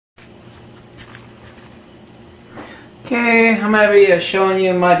Okay, I'm going to be showing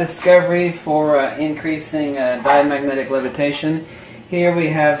you my discovery for increasing diamagnetic levitation. Here we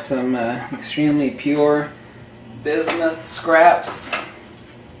have some extremely pure bismuth scraps.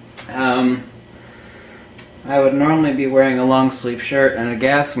 I would normally be wearing a long sleeve shirt and a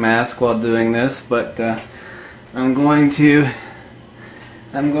gas mask while doing this, but I'm going to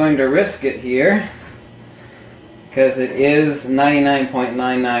risk it here because it is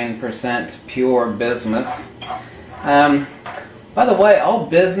 99.99% pure bismuth. By the way, all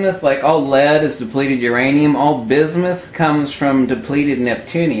bismuth, like all lead is depleted uranium, all bismuth comes from depleted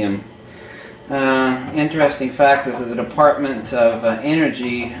neptunium. Interesting fact is that the Department of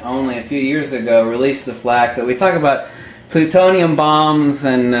Energy only a few years ago released the fact that we talk about plutonium bombs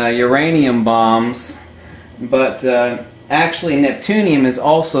and uranium bombs, but actually neptunium is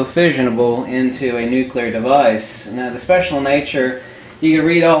also fissionable into a nuclear device. Now the special nature, you can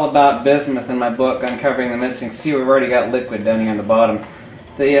read all about bismuth in my book, Uncovering the Missing. See, we've already got liquid down here on the bottom.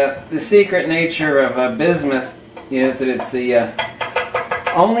 The secret nature of bismuth is that it's the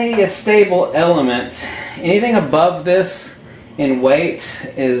only a stable element. Anything above this in weight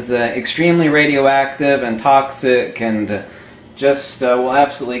is extremely radioactive and toxic and just will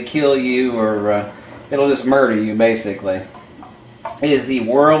absolutely kill you, or it'll just murder you, basically. It is the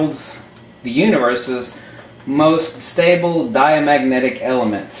universe's most stable diamagnetic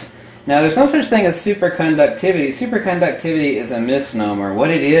element. Now, there's no such thing as superconductivity. Superconductivity is a misnomer.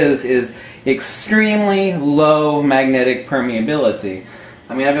 What it is extremely low magnetic permeability.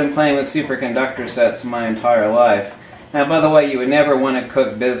 I mean, I've been playing with superconductor sets my entire life. Now, by the way, you would never want to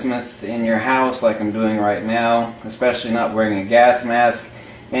cook bismuth in your house like I'm doing right now, especially not wearing a gas mask.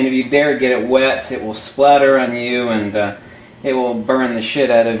 And if you dare get it wet, it will splatter on you and it will burn the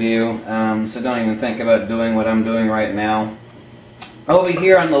shit out of you, so don't even think about doing what I'm doing right now. Over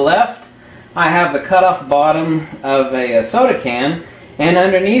here on the left, I have the cut-off bottom of a soda can, and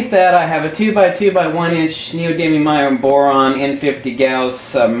underneath that I have a 2x2 by 1 inch neodymium iron boron N50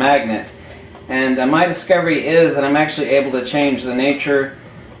 Gauss magnet. And my discovery is that I'm actually able to change the nature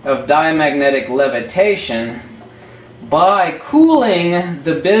of diamagnetic levitation by cooling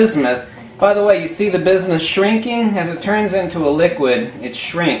the bismuth. By the way, you see the bismuth shrinking? As it turns into a liquid, it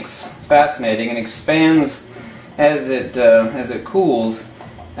shrinks. It's fascinating, and expands as it cools.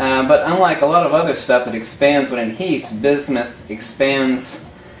 But unlike a lot of other stuff that expands when it heats, bismuth expands,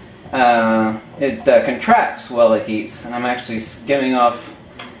 it contracts while it heats. And I'm actually skimming off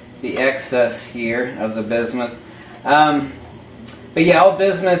the excess here of the bismuth. But yeah, all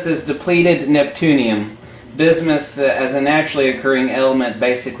bismuth is depleted neptunium. Bismuth as a naturally occurring element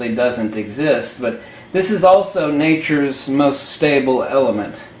basically doesn't exist, but this is also nature's most stable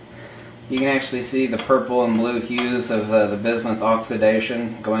element. You can actually see the purple and blue hues of the bismuth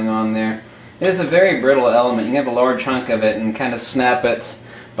oxidation going on there. It is a very brittle element. You can have a large chunk of it and kind of snap it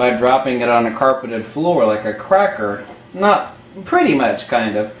by dropping it on a carpeted floor like a cracker. Not pretty much,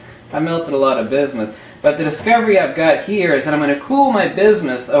 kind of. I melted a lot of bismuth. But the discovery I've got here is that I'm going to cool my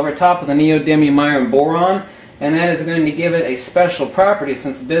bismuth over top of the neodymium iron boron, and that is going to give it a special property.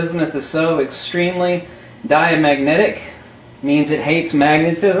 Since bismuth is so extremely diamagnetic, means it hates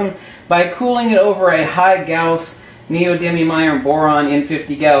magnetism, by cooling it over a high Gauss neodymium iron boron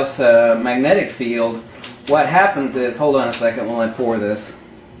N50 Gauss magnetic field, what happens is, hold on a second while I pour this.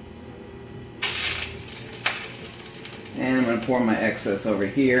 And I'm going to pour my excess over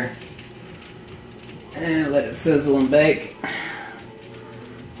here. And let it sizzle and bake.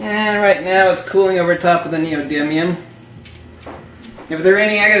 And right now it's cooling over top of the neodymium. If there are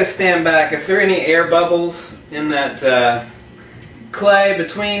any, I gotta stand back, if there are any air bubbles in that clay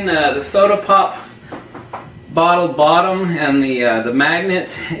between the soda pop bottle bottom and the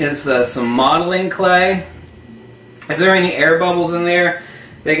magnet is some modeling clay. If there are any air bubbles in there,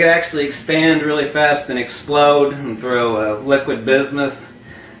 they could actually expand really fast and explode and throw liquid bismuth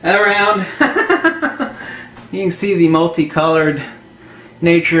around. You can see the multicolored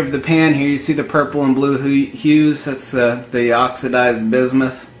nature of the pan here. You see the purple and blue hues. That's the oxidized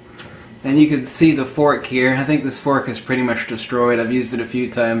bismuth. And you can see the fork here. I think this fork is pretty much destroyed. I've used it a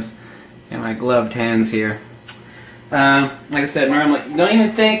few times in my gloved hands here. Like I said, normally you don't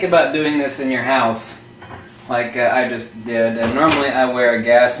even think about doing this in your house like I just did. And normally I wear a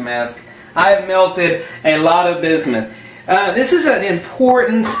gas mask. I've melted a lot of bismuth. This is an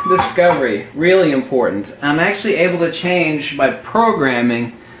important discovery, really important. I'm actually able to change by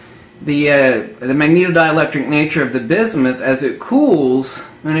programming the magnetodielectric nature of the bismuth as it cools.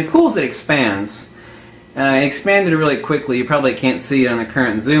 When it cools, it expands. It expanded really quickly. You probably can't see it on the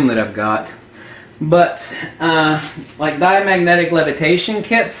current zoom that I've got. But like diamagnetic levitation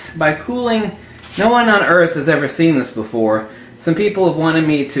kits, by cooling No one on Earth has ever seen this before. Some people have wanted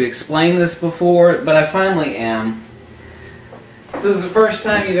me to explain this before, but I finally am. This is the first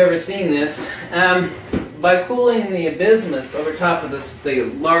time you've ever seen this. By cooling the bismuth over top of the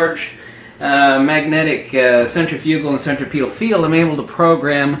large magnetic centrifugal and centripetal field, I'm able to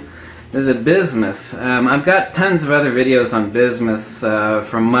program the bismuth. I've got tons of other videos on bismuth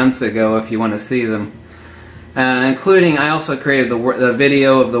from months ago if you want to see them. Including, I also created the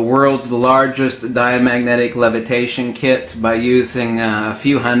video of the world's largest diamagnetic levitation kit by using a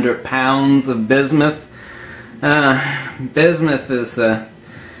few hundred pounds of bismuth. Bismuth is,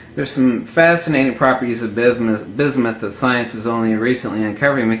 there's some fascinating properties of bismuth that science is only recently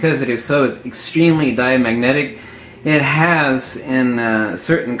uncovering. Because it is so extremely diamagnetic, it has in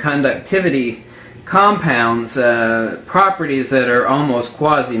certain conductivity compounds properties that are almost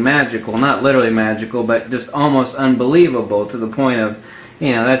quasi-magical, not literally magical, but just almost unbelievable, to the point of,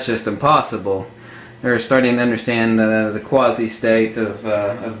 you know, that's just impossible. They're starting to understand the quasi-state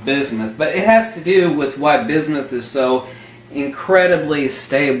of bismuth. But it has to do with why bismuth is so incredibly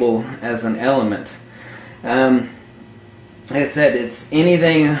stable as an element. Like I said, it's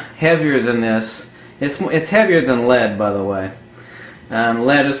anything heavier than this. It's heavier than lead, by the way.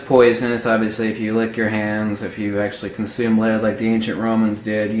 Lead is poisonous, obviously. If you lick your hands, if you actually consume lead like the ancient Romans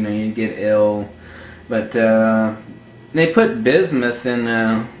did, you know, you'd get ill. But they put bismuth in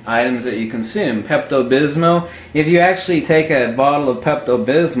items that you consume. Pepto-Bismol. If you actually take a bottle of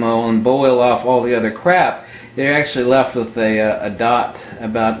Pepto-Bismol and boil off all the other crap, you're actually left with a dot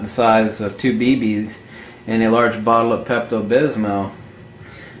about the size of 2 BBs in a large bottle of Pepto-Bismol.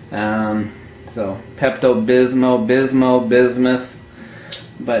 So Pepto-Bismol, bismuth.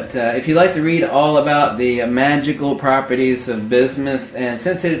 But if you'd like to read all about the magical properties of bismuth, and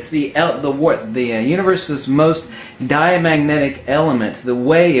since it's the universe's most diamagnetic element, the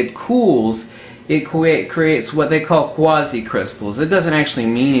way it cools, it creates what they call quasi-crystals. It doesn't actually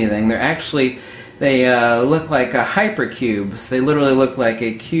mean anything. They look like hypercubes. They literally look like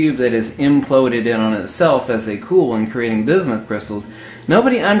a cube that is imploded in on itself as they cool and creating bismuth crystals.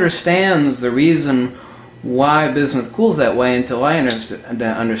 Nobody understands the reason why bismuth cools that way until I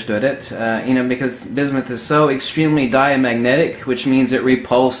understood it. You know, because bismuth is so extremely diamagnetic, which means it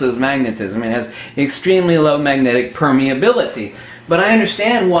repulses magnetism. It has extremely low magnetic permeability. But I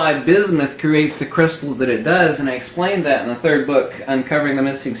understand why bismuth creates the crystals that it does, and I explained that in the third book, Uncovering the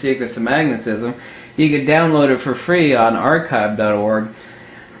Mystic Secrets of Magnetism. You can download it for free on archive.org.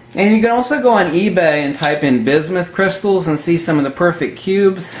 And you can also go on eBay and type in bismuth crystals and see some of the perfect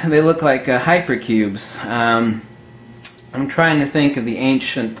cubes. They look like hypercubes. I'm trying to think of the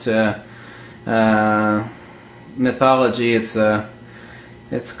ancient mythology. It's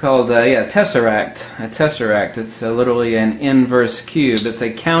called tesseract. A tesseract. It's literally an inverse cube. It's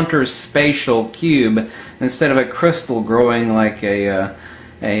a counter-spatial cube instead of a crystal growing like a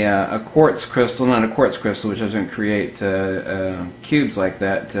quartz crystal, not a quartz crystal, which doesn't create cubes like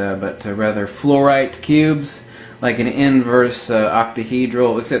that, but rather fluorite cubes, like an inverse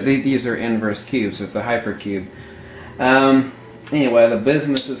octahedral, except these are inverse cubes, so it's a hypercube. Anyway, the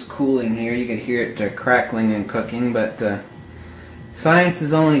bismuth is cooling here. You can hear it crackling and cooking, but science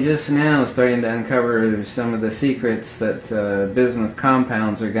is only just now starting to uncover some of the secrets that bismuth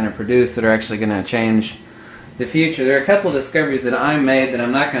compounds are going to produce that are actually going to change the future. There are a couple of discoveries that I made that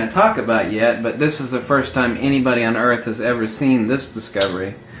I'm not going to talk about yet, but this is the first time anybody on Earth has ever seen this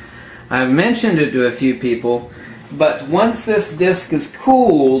discovery. I've mentioned it to a few people, but once this disc is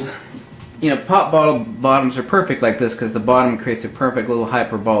cooled, you know, pop bottle bottoms are perfect like this because the bottom creates a perfect little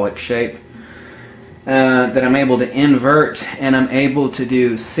hyperbolic shape that I'm able to invert, and I'm able to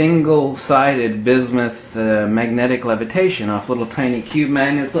do single-sided bismuth magnetic levitation off little tiny cube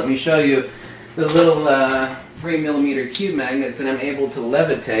magnets. Let me show you the little 3mm cube magnets that I'm able to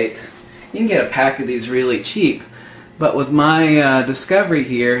levitate. You can get a pack of these really cheap, but with my discovery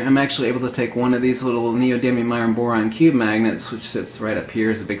here, I'm actually able to take one of these little neodymium iron boron cube magnets, which sits right up here.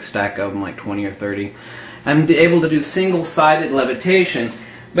 There's a big stack of them, like 20 or 30. I'm able to do single-sided levitation,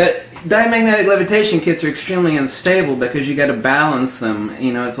 but diamagnetic levitation kits are extremely unstable because you got to balance them.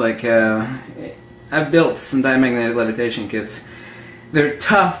 You know, it's like I've built some diamagnetic levitation kits. They're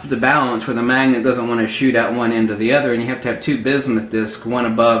tough to balance where the magnet doesn't want to shoot out one end or the other, and you have to have 2 bismuth discs, one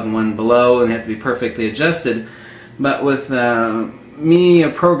above and one below, and they have to be perfectly adjusted. But with me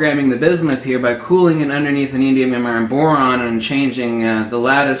programming the bismuth here by cooling it underneath an neodymium iron boron and changing the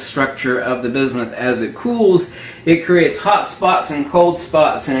lattice structure of the bismuth as it cools, it creates hot spots and cold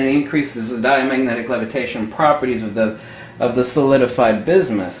spots, and it increases the diamagnetic levitation properties of the solidified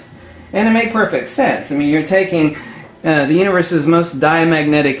bismuth. And it made perfect sense. I mean, you're taking The universe's most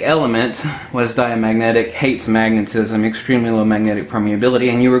diamagnetic element was diamagnetic, hates magnetism, extremely low magnetic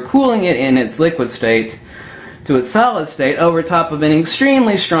permeability, and you were cooling it in its liquid state to its solid state over top of an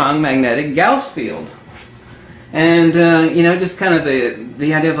extremely strong magnetic Gauss field. And, you know, just kind of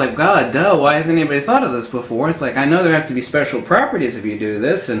the idea of like, God, duh, why hasn't anybody thought of this before? It's like, I know there have to be special properties if you do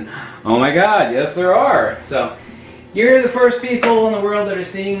this, and oh my God, yes there are. So, you're the first people in the world that are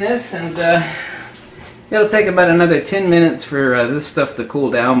seeing this, and it'll take about another 10 minutes for this stuff to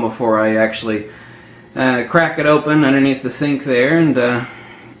cool down before I actually crack it open underneath the sink there, and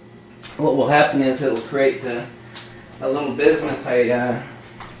what will happen is it'll create a little bismuth,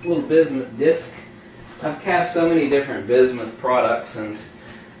 little bismuth disc. I've cast so many different bismuth products, and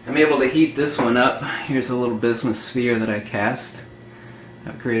I'm able to heat this one up. Here's a little bismuth sphere that I cast.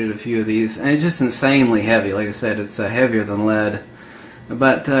 I've created a few of these, and it's just insanely heavy. Like I said, it's heavier than lead,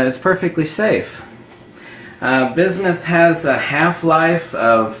 but it's perfectly safe. Bismuth has a half-life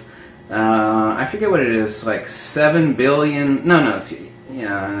of, I forget what it is, like 7 billion,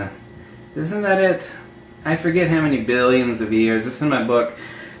 yeah, isn't that it? I forget how many billions of years. It's in my book.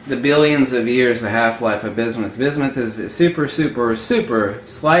 The billions of years, the half-life of bismuth. Bismuth is super, super, super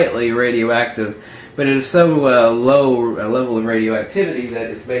slightly radioactive, but it is so low a level of radioactivity that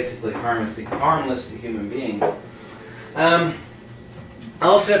it's basically harmless to human beings.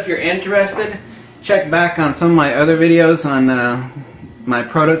 Also, if you're interested, check back on some of my other videos on my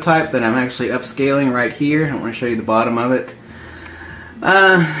prototype that I'm actually upscaling right here. I want to show you the bottom of it.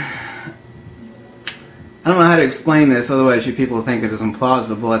 I don't know how to explain this, otherwise you people think it is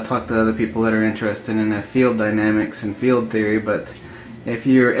implausible. I talked to other people that are interested in field dynamics and field theory, but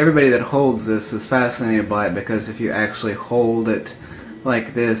everybody that holds this is fascinated by it, because if you actually hold it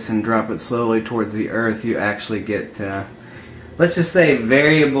like this and drop it slowly towards the earth, you actually get, let's just say,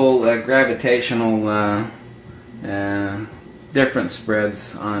 variable gravitational difference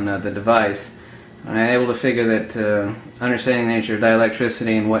spreads on the device. I'm able to figure that understanding the nature of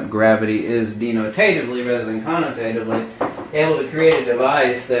dielectricity and what gravity is denotatively rather than connotatively, able to create a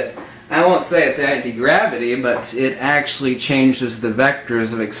device that, I won't say it's anti-gravity, but it actually changes the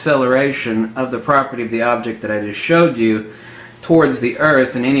vectors of acceleration of the property of the object that I just showed you towards the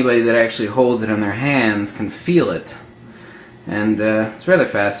Earth, and anybody that actually holds it in their hands can feel it. And it's rather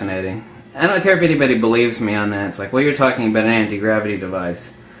fascinating. I don't care if anybody believes me on that. It's like, well, you're talking about an anti-gravity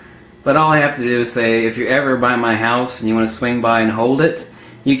device. But all I have to do is say, if you're ever by my house and you want to swing by and hold it,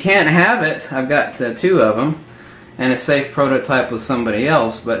 you can't have it. I've got 2 of them, and a safe prototype with somebody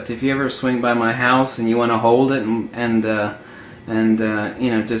else. But if you ever swing by my house and you want to hold it and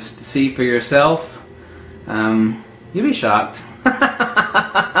you know, just see for yourself, you'll be shocked.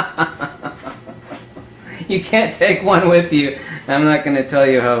 You can't take one with you. I'm not going to tell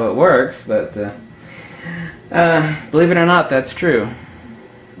you how it works, but believe it or not, that's true.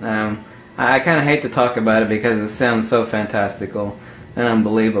 I kind of hate to talk about it because it sounds so fantastical and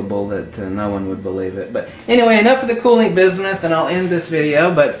unbelievable that no one would believe it. But anyway, enough of the cooling bismuth, and I'll end this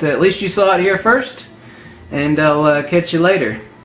video. But at least you saw it here first, and I'll catch you later.